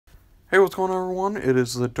Hey, what's going on, everyone? It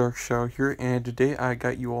is the Dark Shadow here, and today I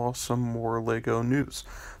got you all some more LEGO news.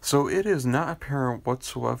 So it is not apparent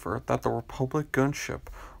whatsoever that the Republic gunship,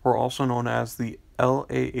 or also known as the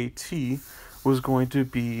LAAT, was going to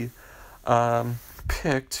be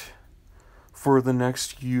picked for the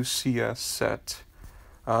next UCS set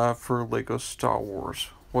for LEGO Star Wars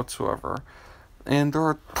whatsoever. And there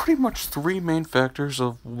are pretty much three main factors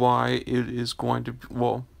of why it is going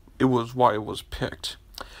to, it was why it was picked.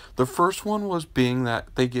 The first one was being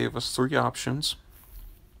that they gave us three options.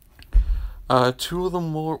 Two of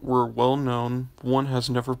them were well known. One has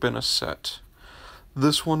never been a set.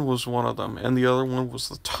 This one was one of them, and the other one was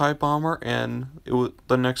the TIE Bomber, and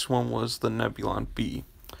the next one was the Nebulon B.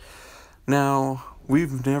 Now,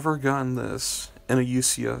 we've never gotten this in a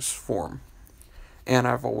UCS form, and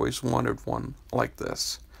I've always wanted one like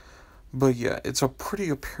this. But yeah, it's a pretty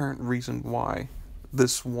apparent reason why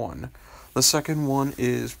this won. The second one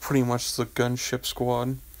is pretty much the Gunship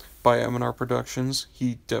Squad by M&R Productions.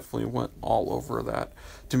 He definitely went all over that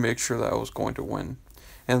to make sure that I was going to win.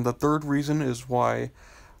 And the third reason is why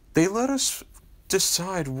they let us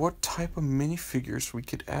decide what type of minifigures we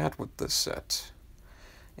could add with this set.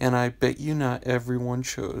 And I bet you not everyone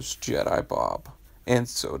chose Jedi Bob. And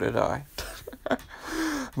so did I.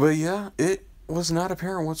 But yeah, it was not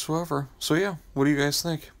apparent whatsoever. So yeah, what do you guys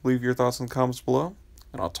think? Leave your thoughts in the comments below,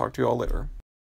 and I'll talk to you all later.